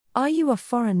Are you a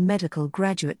foreign medical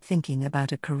graduate thinking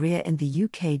about a career in the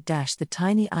UK – the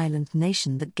tiny island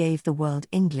nation that gave the world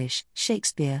English,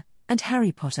 Shakespeare, and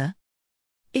Harry Potter?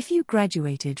 If you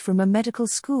graduated from a medical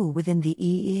school within the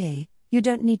EEA, you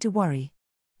don't need to worry.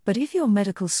 But if your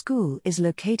medical school is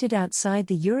located outside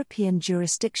the European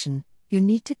jurisdiction, you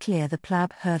need to clear the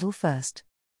PLAB hurdle first.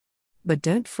 But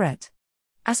don't fret.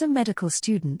 As a medical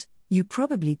student, you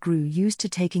probably grew used to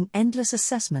taking endless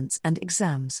assessments and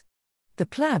exams. The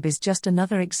PLAB is just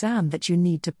another exam that you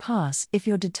need to pass if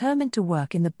you're determined to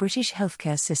work in the British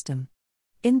healthcare system.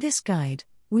 In this guide,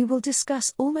 we will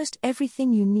discuss almost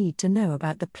everything you need to know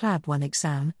about the PLAB 1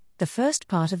 exam, the first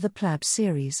part of the PLAB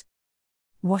series.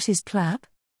 What is PLAB?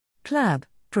 PLAB,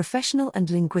 Professional and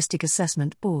Linguistic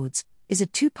Assessment Boards, is a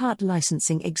two-part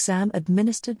licensing exam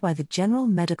administered by the General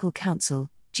Medical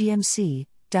Council, GMC,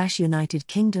 United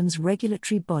Kingdom's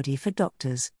regulatory body for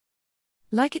doctors.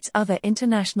 Like its other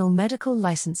international medical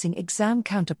licensing exam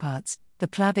counterparts, the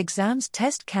PLAB exams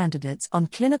test candidates on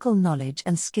clinical knowledge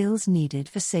and skills needed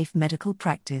for safe medical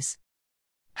practice.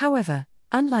 However,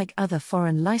 unlike other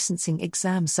foreign licensing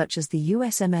exams such as the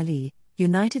USMLE,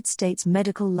 United States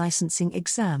Medical Licensing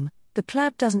Exam, the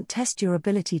PLAB doesn't test your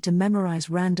ability to memorize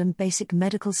random basic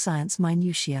medical science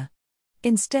minutiae.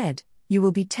 Instead, you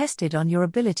will be tested on your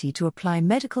ability to apply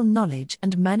medical knowledge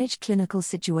and manage clinical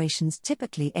situations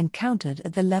typically encountered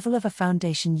at the level of a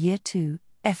Foundation Year 2,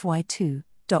 FY2,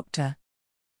 doctor.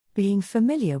 Being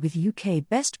familiar with UK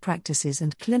best practices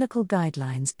and clinical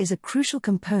guidelines is a crucial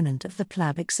component of the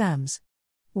PLAB exams.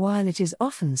 While it is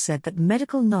often said that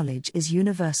medical knowledge is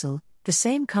universal, the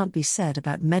same can't be said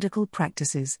about medical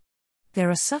practices. There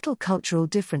are subtle cultural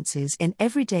differences in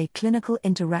everyday clinical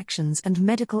interactions and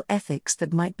medical ethics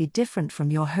that might be different from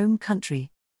your home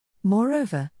country.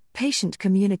 Moreover, patient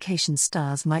communication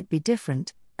styles might be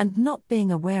different, and not being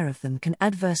aware of them can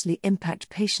adversely impact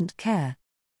patient care.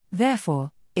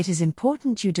 Therefore, it is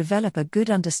important you develop a good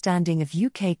understanding of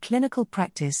UK clinical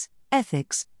practice,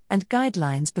 ethics, and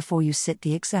guidelines before you sit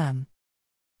the exam.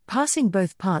 Passing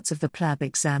both parts of the PLAB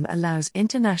exam allows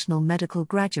international medical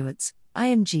graduates,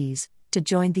 IMGs, to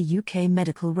join the UK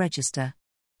Medical Register.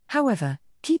 However,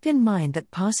 keep in mind that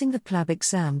passing the PLAB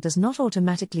exam does not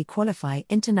automatically qualify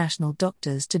international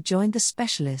doctors to join the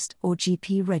Specialist or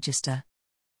GP Register.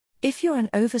 If you're an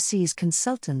overseas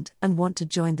consultant and want to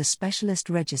join the Specialist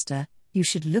Register, you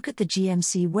should look at the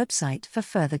GMC website for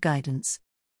further guidance.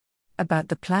 About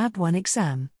the PLAB 1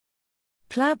 exam.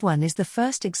 PLAB 1 is the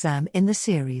first exam in the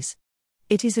series.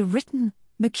 It is a written,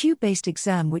 McQ-based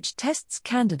exam which tests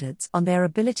candidates on their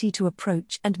ability to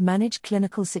approach and manage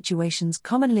clinical situations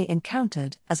commonly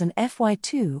encountered as an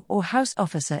FY2 or house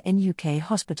officer in UK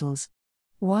hospitals.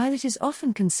 While it is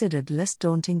often considered less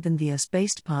daunting than the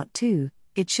US-based Part 2,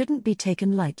 it shouldn't be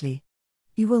taken lightly.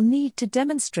 You will need to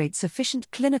demonstrate sufficient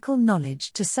clinical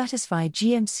knowledge to satisfy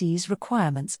GMC's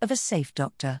requirements of a safe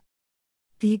doctor.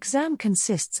 The exam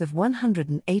consists of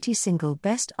 180 single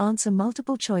best-answer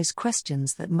multiple-choice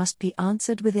questions that must be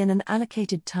answered within an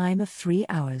allocated time of 3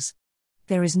 hours.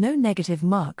 There is no negative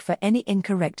mark for any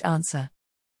incorrect answer.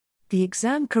 The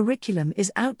exam curriculum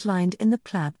is outlined in the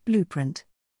PLAB blueprint.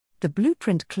 The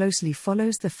blueprint closely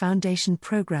follows the foundation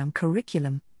program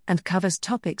curriculum and covers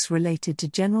topics related to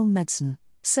general medicine,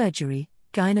 surgery,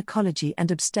 gynecology and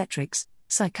obstetrics,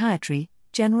 psychiatry,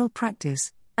 general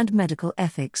practice, and medical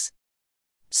ethics.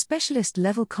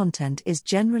 Specialist-level content is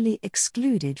generally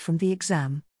excluded from the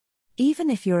exam. Even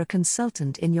if you're a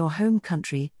consultant in your home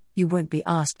country, you won't be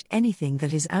asked anything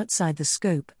that is outside the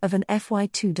scope of an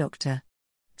FY2 doctor.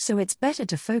 So it's better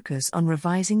to focus on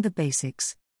revising the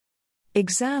basics.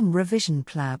 Exam revision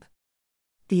PLAB.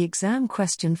 The exam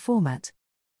question format.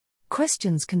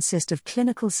 Questions consist of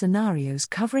clinical scenarios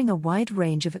covering a wide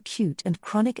range of acute and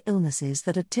chronic illnesses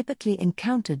that are typically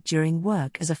encountered during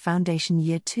work as a Foundation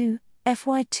Year 2,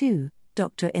 FY2,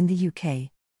 doctor in the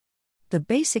UK. The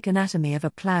basic anatomy of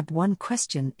a PLAB 1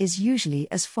 question is usually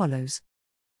as follows.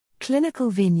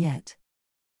 Clinical vignette.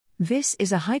 This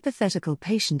is a hypothetical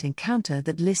patient encounter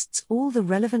that lists all the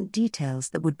relevant details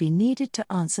that would be needed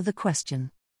to answer the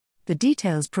question. The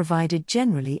details provided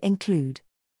generally include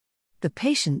the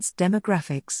patient's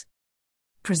demographics,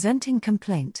 presenting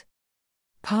complaint,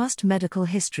 past medical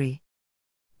history,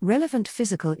 relevant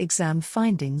physical exam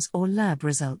findings or lab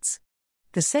results.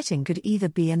 The setting could either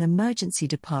be an emergency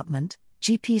department,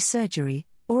 GP surgery,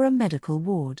 or a medical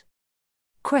ward.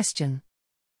 Question.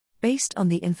 Based on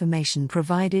the information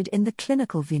provided in the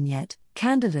clinical vignette,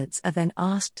 candidates are then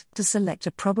asked to select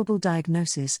a probable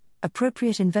diagnosis,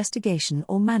 appropriate investigation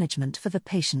or management for the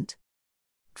patient.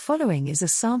 Following is a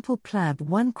sample PLAB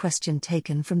 1 question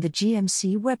taken from the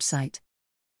GMC website.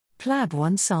 PLAB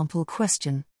 1 Sample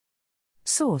Question.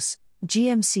 Source: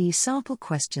 GMC Sample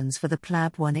Questions for the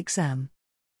PLAB 1 exam.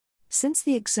 Since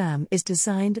the exam is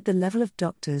designed at the level of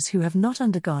doctors who have not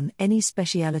undergone any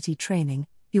specialty training,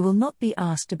 you will not be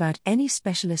asked about any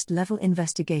specialist-level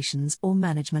investigations or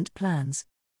management plans.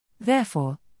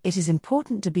 Therefore, it is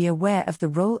important to be aware of the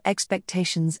role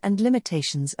expectations and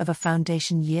limitations of a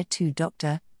Foundation Year 2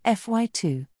 doctor,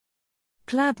 FY2.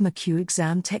 PLAB McHugh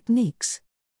Exam Techniques.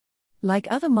 Like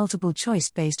other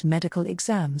multiple-choice-based medical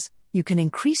exams, you can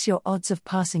increase your odds of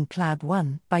passing PLAB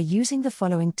 1 by using the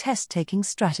following test-taking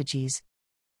strategies.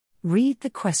 Read the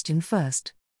question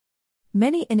first.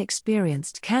 Many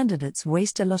inexperienced candidates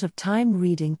waste a lot of time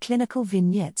reading clinical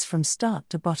vignettes from start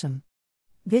to bottom.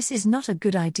 This is not a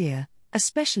good idea,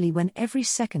 especially when every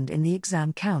second in the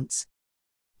exam counts.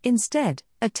 Instead,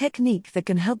 a technique that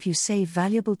can help you save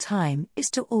valuable time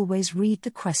is to always read the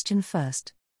question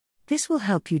first. This will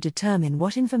help you determine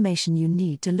what information you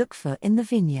need to look for in the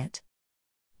vignette.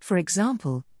 For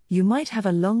example, you might have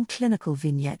a long clinical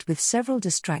vignette with several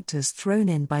distractors thrown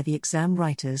in by the exam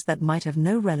writers that might have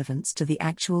no relevance to the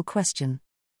actual question.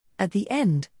 At the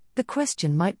end, the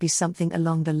question might be something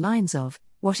along the lines of,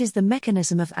 "What is the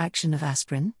mechanism of action of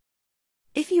aspirin?"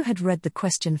 If you had read the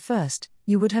question first,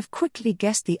 you would have quickly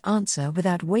guessed the answer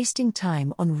without wasting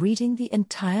time on reading the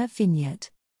entire vignette.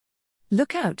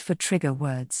 Look out for trigger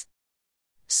words.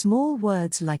 Small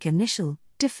words like initial,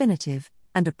 definitive,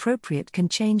 and appropriate can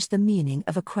change the meaning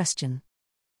of a question.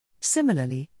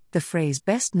 Similarly, the phrase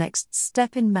 "best next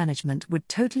step in management" would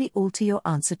totally alter your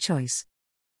answer choice.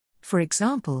 For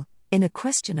example, in a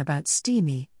question about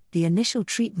STEMI, the initial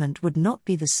treatment would not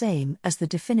be the same as the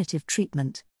definitive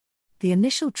treatment. The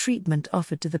initial treatment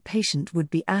offered to the patient would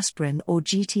be aspirin or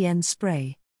GTN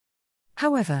spray.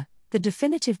 However, the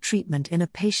definitive treatment in a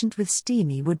patient with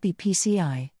STEMI would be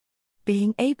PCI.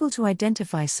 Being able to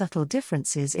identify subtle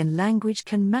differences in language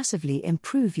can massively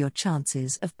improve your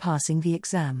chances of passing the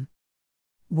exam.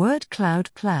 Word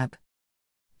cloud PLAB.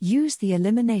 Use the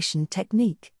elimination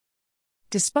technique.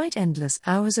 Despite endless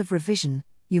hours of revision,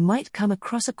 you might come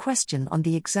across a question on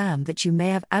the exam that you may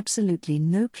have absolutely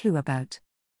no clue about.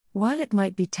 While it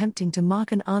might be tempting to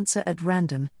mark an answer at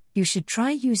random, you should try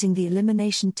using the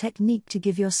elimination technique to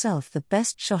give yourself the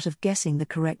best shot of guessing the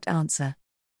correct answer.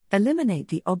 Eliminate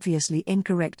the obviously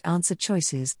incorrect answer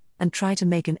choices, and try to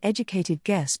make an educated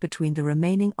guess between the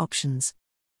remaining options.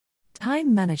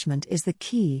 Time management is the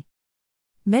key.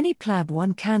 Many PLAB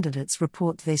 1 candidates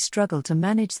report they struggle to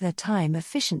manage their time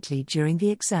efficiently during the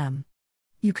exam.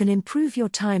 You can improve your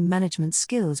time management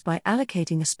skills by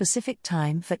allocating a specific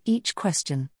time for each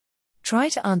question. Try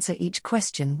to answer each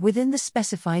question within the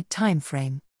specified time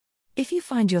frame. If you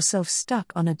find yourself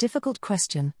stuck on a difficult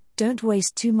question, don't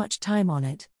waste too much time on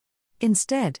it.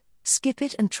 Instead, skip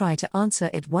it and try to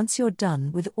answer it once you're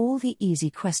done with all the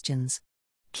easy questions.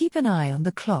 Keep an eye on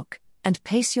the clock, and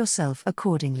pace yourself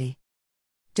accordingly.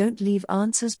 Don't leave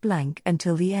answers blank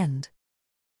until the end.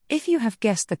 If you have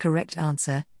guessed the correct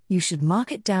answer, you should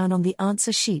mark it down on the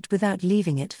answer sheet without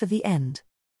leaving it for the end.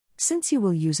 Since you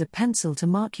will use a pencil to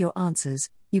mark your answers,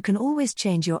 you can always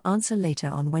change your answer later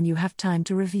on when you have time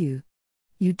to review.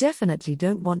 You definitely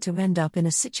don't want to end up in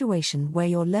a situation where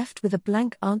you're left with a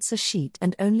blank answer sheet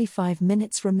and only 5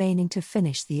 minutes remaining to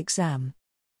finish the exam.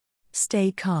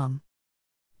 Stay calm.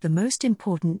 The most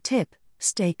important tip: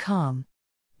 stay calm.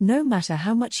 No matter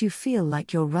how much you feel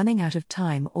like you're running out of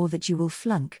time or that you will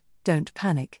flunk, don't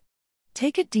panic.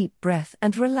 Take a deep breath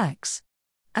and relax.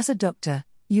 As a doctor,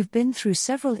 you've been through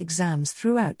several exams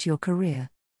throughout your career.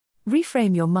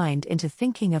 Reframe your mind into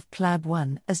thinking of PLAB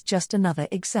 1 as just another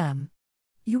exam.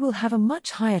 You will have a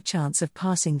much higher chance of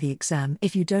passing the exam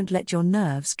if you don't let your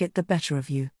nerves get the better of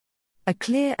you. A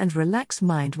clear and relaxed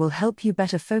mind will help you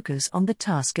better focus on the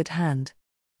task at hand.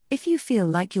 If you feel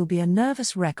like you'll be a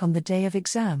nervous wreck on the day of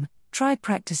exam, try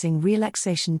practicing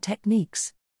relaxation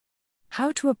techniques.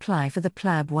 How to apply for the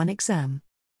PLAB 1 exam.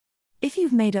 If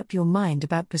you've made up your mind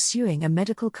about pursuing a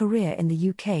medical career in the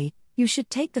UK, you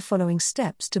should take the following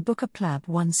steps to book a PLAB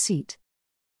 1 seat.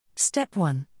 Step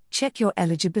 1. Check your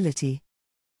eligibility.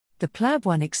 The PLAB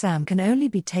 1 exam can only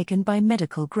be taken by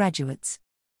medical graduates.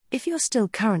 If you're still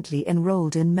currently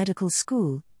enrolled in medical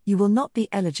school, you will not be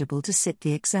eligible to sit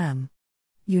the exam.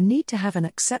 You need to have an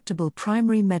acceptable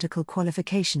primary medical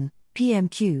qualification,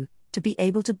 PMQ, to be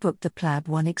able to book the PLAB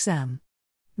 1 exam.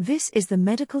 This is the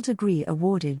medical degree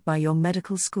awarded by your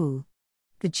medical school.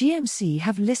 The GMC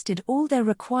have listed all their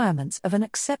requirements of an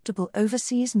acceptable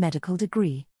overseas medical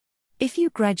degree. If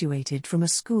you graduated from a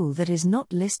school that is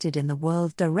not listed in the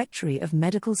World Directory of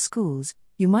Medical Schools,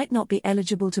 you might not be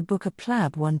eligible to book a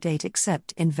PLAB 1 date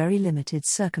except in very limited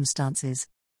circumstances.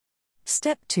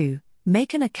 Step 2.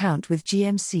 Make an account with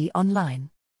GMC Online.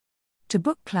 To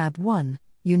book PLAB 1,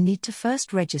 you need to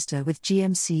first register with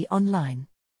GMC Online.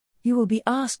 You will be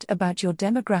asked about your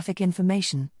demographic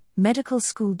information, medical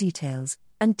school details,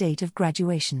 and date of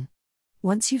graduation.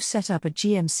 Once you've set up a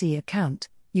GMC account,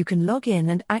 you can log in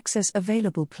and access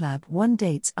available PLAB 1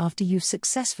 dates after you've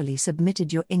successfully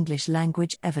submitted your English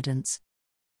language evidence.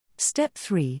 Step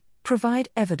 3. Provide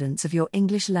evidence of your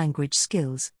English language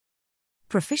skills.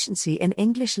 Proficiency in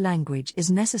English language is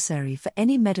necessary for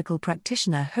any medical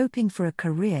practitioner hoping for a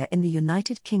career in the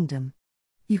United Kingdom.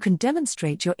 You can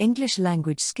demonstrate your English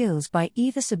language skills by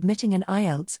either submitting an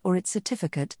IELTS or its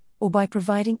certificate, or by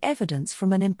providing evidence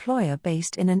from an employer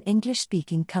based in an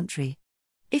English-speaking country.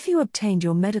 If you obtained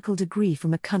your medical degree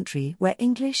from a country where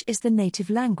English is the native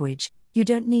language, you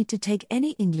don't need to take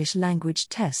any English language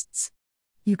tests.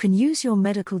 You can use your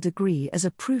medical degree as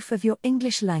a proof of your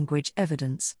English language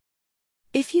evidence.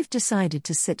 If you've decided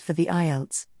to sit for the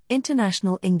IELTS,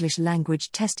 International English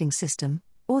Language Testing System,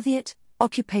 or the IT,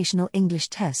 Occupational English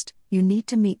Test, you need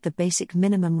to meet the basic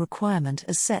minimum requirement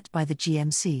as set by the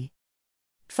GMC.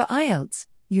 For IELTS,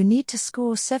 you need to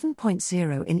score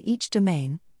 7.0 in each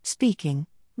domain: speaking,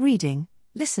 reading,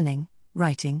 listening,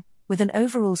 writing, with an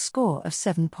overall score of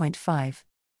 7.5.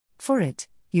 For it,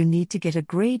 you need to get a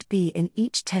grade B in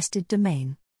each tested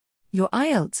domain. Your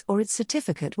IELTS or its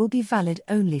certificate will be valid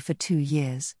only for 2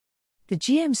 years. The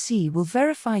GMC will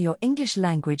verify your English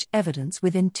language evidence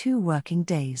within 2 working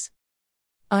days.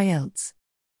 IELTS.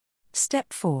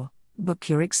 Step 4. Book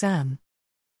your exam.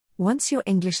 Once your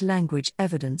English language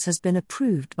evidence has been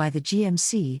approved by the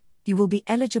GMC, you will be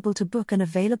eligible to book an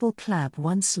available PLAB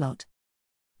 1 slot.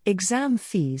 Exam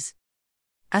fees.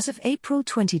 As of April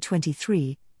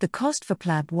 2023, the cost for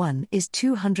PLAB 1 is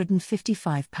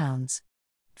 £255.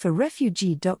 For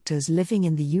refugee doctors living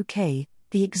in the UK,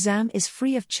 the exam is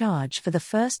free of charge for the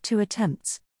first 2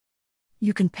 attempts.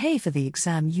 You can pay for the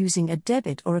exam using a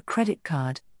debit or a credit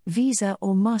card, Visa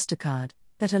or MasterCard,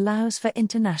 that allows for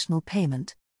international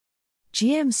payment.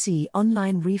 GMC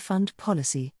Online Refund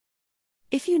Policy.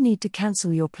 If you need to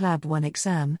cancel your PLAB 1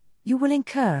 exam, you will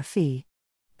incur a fee.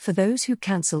 For those who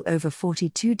cancel over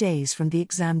 42 days from the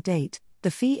exam date, the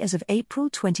fee as of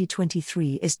April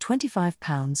 2023 is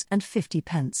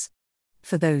 £25.50.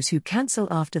 For those who cancel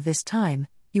after this time,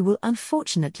 you will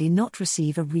unfortunately not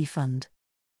receive a refund.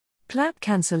 PLAB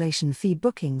cancellation fee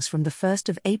bookings from the 1st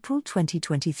of April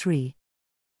 2023.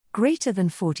 Greater than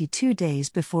 42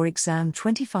 days before exam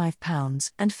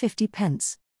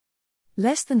 £25.50.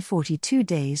 Less than 42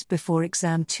 days before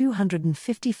exam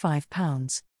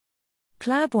 £255.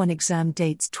 PLAB 1 exam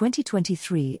dates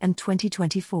 2023 and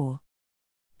 2024.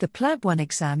 The PLAB 1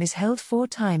 exam is held 4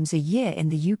 times a year in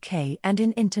the UK and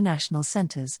in international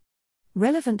centres.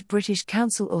 Relevant British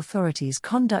Council authorities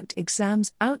conduct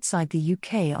exams outside the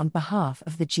UK on behalf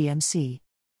of the GMC.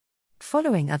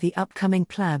 Following are the upcoming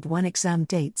PLAB 1 exam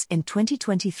dates in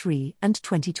 2023 and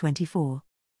 2024.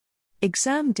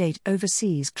 Exam date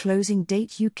overseas, closing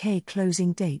date UK,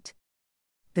 closing date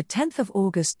the 10th of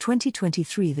August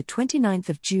 2023, the 29th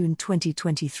of June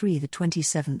 2023, the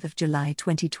 27th of July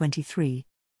 2023.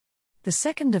 The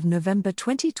 2nd of November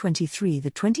 2023,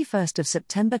 the 21st of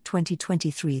September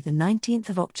 2023, the 19th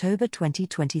of October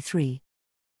 2023.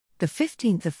 The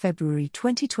 15th of February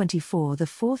 2024, the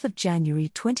 4th of January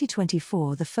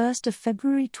 2024, the 1st of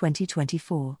February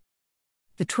 2024.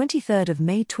 The 23rd of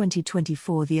May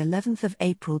 2024, the 11th of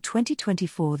April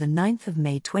 2024, the 9th of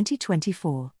May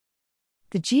 2024.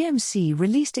 The GMC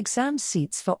released exam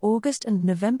seats for August and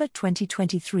November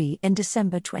 2023 in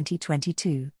December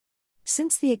 2022.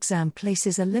 Since the exam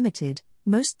places are limited,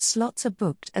 most slots are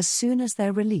booked as soon as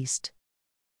they're released.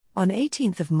 On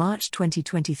 18th of March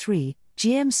 2023,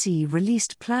 GMC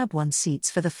released PLAB 1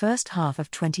 seats for the first half of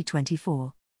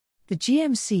 2024. The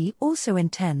GMC also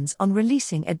intends on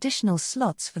releasing additional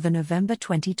slots for the November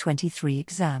 2023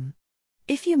 exam.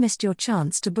 If you missed your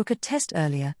chance to book a test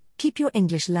earlier, keep your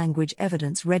English language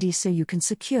evidence ready so you can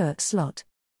secure a slot.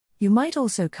 You might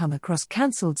also come across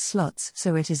cancelled slots,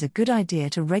 so it is a good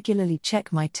idea to regularly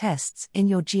check My Tests in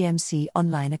your GMC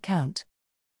Online account.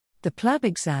 The PLAB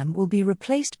exam will be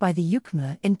replaced by the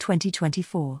UCMA in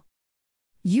 2024.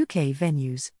 UK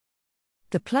venues.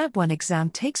 The PLAB 1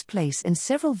 exam takes place in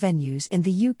several venues in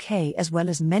the UK as well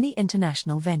as many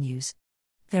international venues.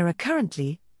 There are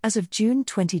currently, as of June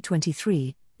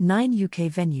 2023, 9 UK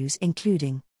venues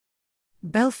including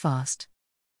Belfast,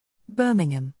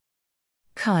 Birmingham,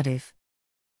 Cardiff,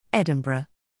 Edinburgh,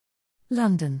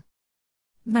 London,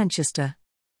 Manchester,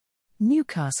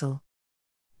 Newcastle,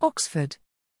 Oxford,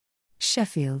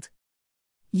 Sheffield.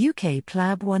 UK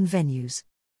PLAB 1 venues.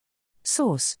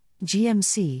 Source: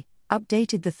 GMC,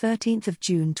 updated 13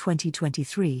 June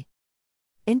 2023.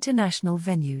 International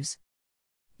venues.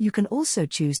 You can also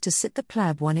choose to sit the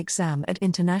PLAB 1 exam at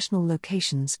international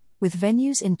locations, with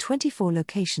venues in 24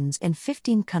 locations in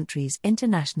 15 countries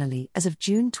internationally as of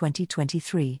June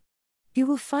 2023. You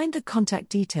will find the contact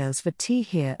details for T.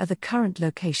 Here are the current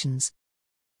locations: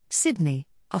 Sydney,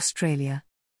 Australia;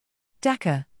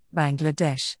 Dhaka,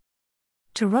 Bangladesh;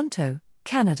 Toronto,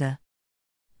 Canada;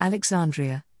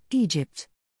 Alexandria, Egypt;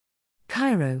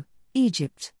 Cairo,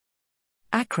 Egypt;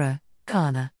 Accra,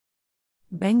 Ghana;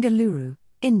 Bengaluru,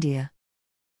 India;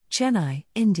 Chennai,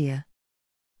 India;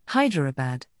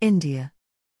 Hyderabad, India;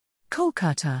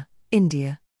 Kolkata,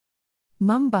 India;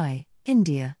 Mumbai,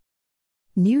 India;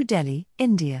 New Delhi,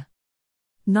 India;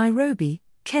 Nairobi,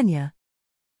 Kenya;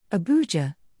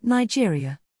 Abuja,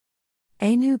 Nigeria;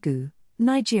 Enugu,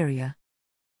 Nigeria;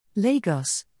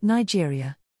 Lagos,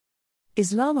 Nigeria;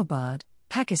 Islamabad,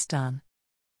 Pakistan;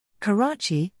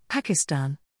 Karachi,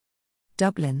 Pakistan;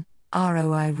 Dublin,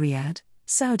 ROI Riyadh,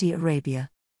 Saudi Arabia;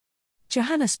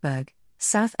 Johannesburg,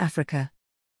 South Africa;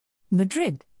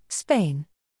 Madrid, Spain;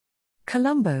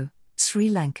 Colombo, Sri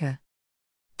Lanka;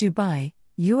 Dubai,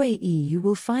 UAE. You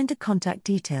will find the contact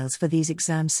details for these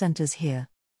exam centers here.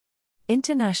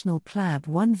 International PLAB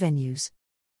 1 venues.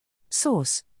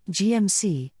 Source: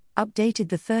 GMC,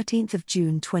 updated 13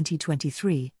 June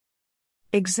 2023.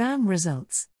 Exam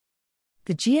results.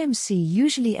 The GMC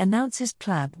usually announces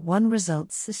PLAB 1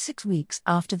 results 6 weeks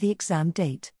after the exam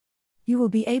date. You will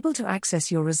be able to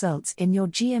access your results in your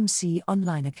GMC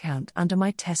online account under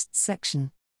My Tests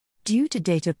section. Due to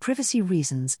data privacy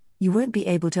reasons, you won't be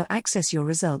able to access your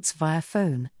results via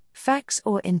phone, fax,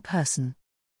 or in person.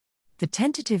 The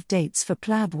tentative dates for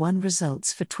PLAB 1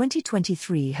 results for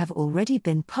 2023 have already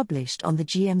been published on the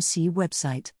GMC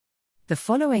website. The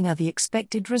following are the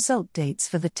expected result dates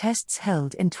for the tests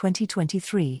held in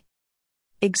 2023.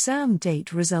 Exam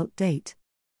date. Result date: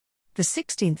 the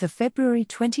 16th of February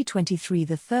 2023,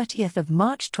 the 30th of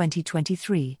March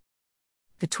 2023,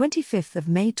 the 25th of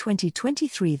May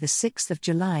 2023, the 6th of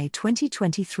July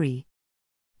 2023,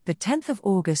 the 10th of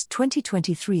August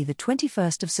 2023, the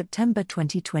 21st of September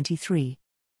 2023,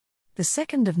 the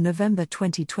 2nd of November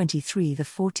 2023, the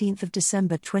 14th of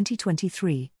December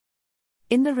 2023.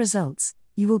 In the results,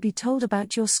 you will be told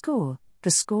about your score,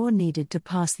 the score needed to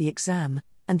pass the exam,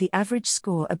 and the average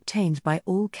score obtained by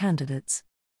all candidates.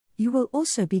 You will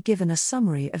also be given a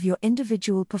summary of your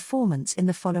individual performance in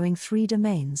the following 3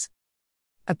 domains: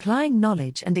 applying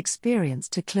knowledge and experience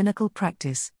to clinical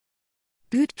practice,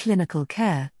 good clinical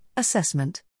care,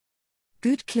 assessment,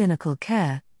 good clinical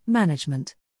care,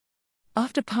 management.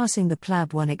 After passing the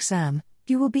PLAB 1 exam,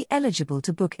 you will be eligible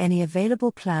to book any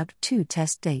available PLAB 2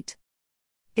 test date.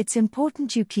 It's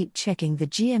important you keep checking the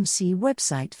GMC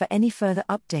website for any further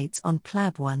updates on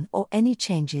PLAB 1 or any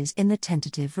changes in the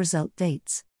tentative result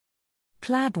dates.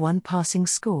 PLAB 1 passing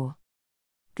score.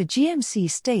 The GMC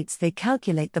states they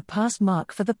calculate the pass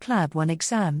mark for the PLAB 1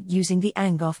 exam using the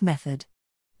Angoff method.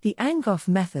 The Angoff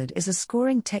method is a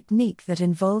scoring technique that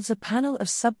involves a panel of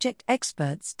subject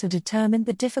experts to determine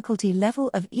the difficulty level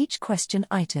of each question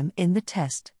item in the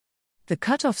test. The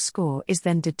cutoff score is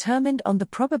then determined on the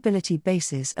probability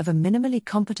basis of a minimally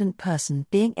competent person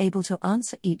being able to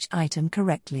answer each item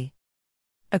correctly.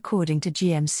 According to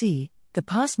GMC, the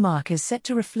pass mark is set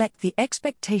to reflect the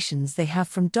expectations they have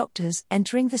from doctors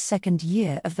entering the second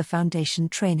year of the foundation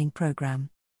training program.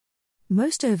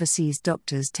 Most overseas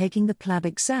doctors taking the PLAB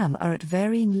exam are at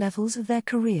varying levels of their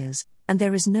careers, and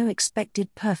there is no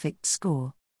expected perfect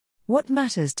score. What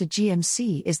matters to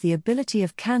GMC is the ability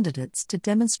of candidates to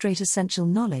demonstrate essential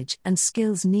knowledge and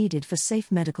skills needed for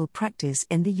safe medical practice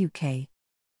in the UK.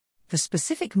 The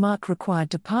specific mark required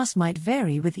to pass might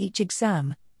vary with each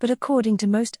exam, but according to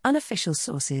most unofficial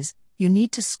sources, you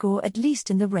need to score at least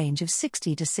in the range of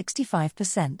 60 to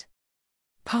 65%.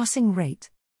 Passing rate.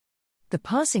 The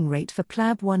passing rate for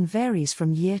PLAB 1 varies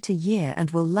from year to year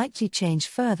and will likely change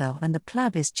further when the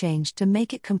PLAB is changed to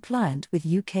make it compliant with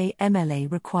UK MLA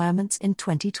requirements in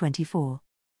 2024.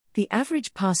 The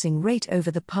average passing rate over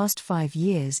the past 5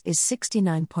 years is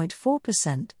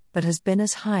 69.4%, but has been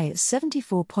as high as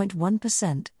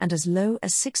 74.1% and as low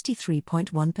as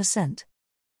 63.1%.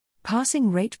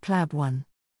 Passing rate PLAB 1.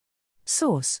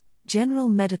 Source: General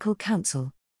Medical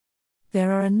Council.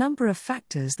 There are a number of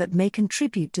factors that may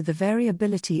contribute to the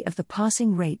variability of the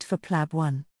passing rate for PLAB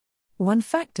 1. One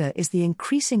factor is the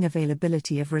increasing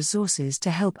availability of resources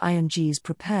to help IMGs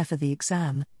prepare for the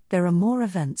exam. There are more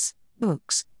events,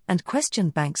 books, and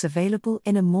question banks available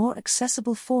in a more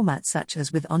accessible format, such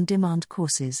as with on-demand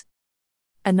courses.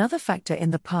 Another factor in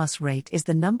the pass rate is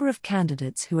the number of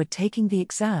candidates who are taking the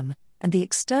exam, and the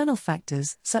external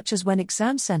factors such as when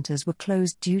exam centres were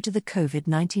closed due to the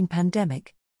COVID-19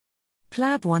 pandemic.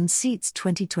 PLAB 1 seats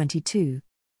 2022.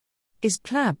 Is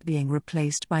PLAB being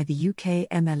replaced by the UK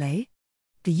MLA?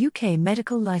 The UK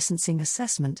Medical Licensing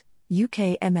Assessment,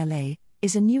 UK MLA,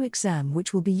 is a new exam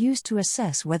which will be used to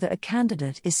assess whether a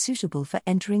candidate is suitable for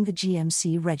entering the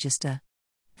GMC register.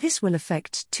 This will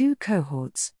affect two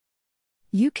cohorts.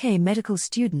 UK medical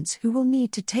students who will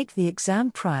need to take the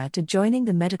exam prior to joining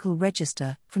the medical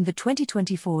register from the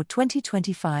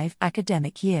 2024-2025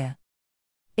 academic year.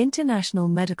 International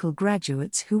medical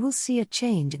graduates who will see a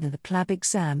change in the PLAB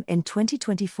exam in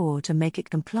 2024 to make it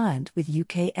compliant with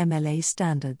UK MLA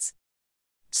standards.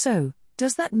 So,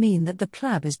 does that mean that the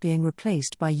PLAB is being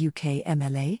replaced by UK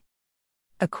MLA?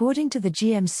 According to the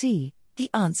GMC, the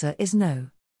answer is no.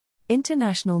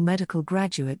 International medical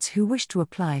graduates who wish to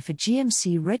apply for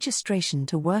GMC registration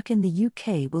to work in the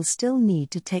UK will still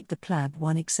need to take the PLAB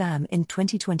 1 exam in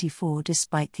 2024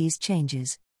 despite these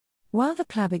changes. While the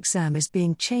PLAB exam is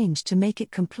being changed to make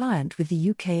it compliant with the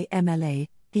UK MLA,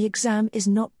 the exam is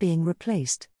not being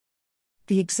replaced.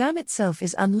 The exam itself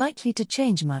is unlikely to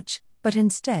change much, but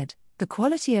instead, the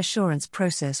quality assurance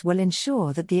process will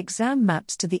ensure that the exam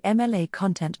maps to the MLA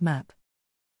content map.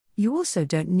 You also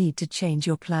don't need to change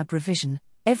your PLAB revision.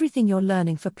 Everything you're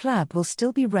learning for PLAB will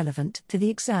still be relevant to the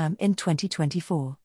exam in 2024.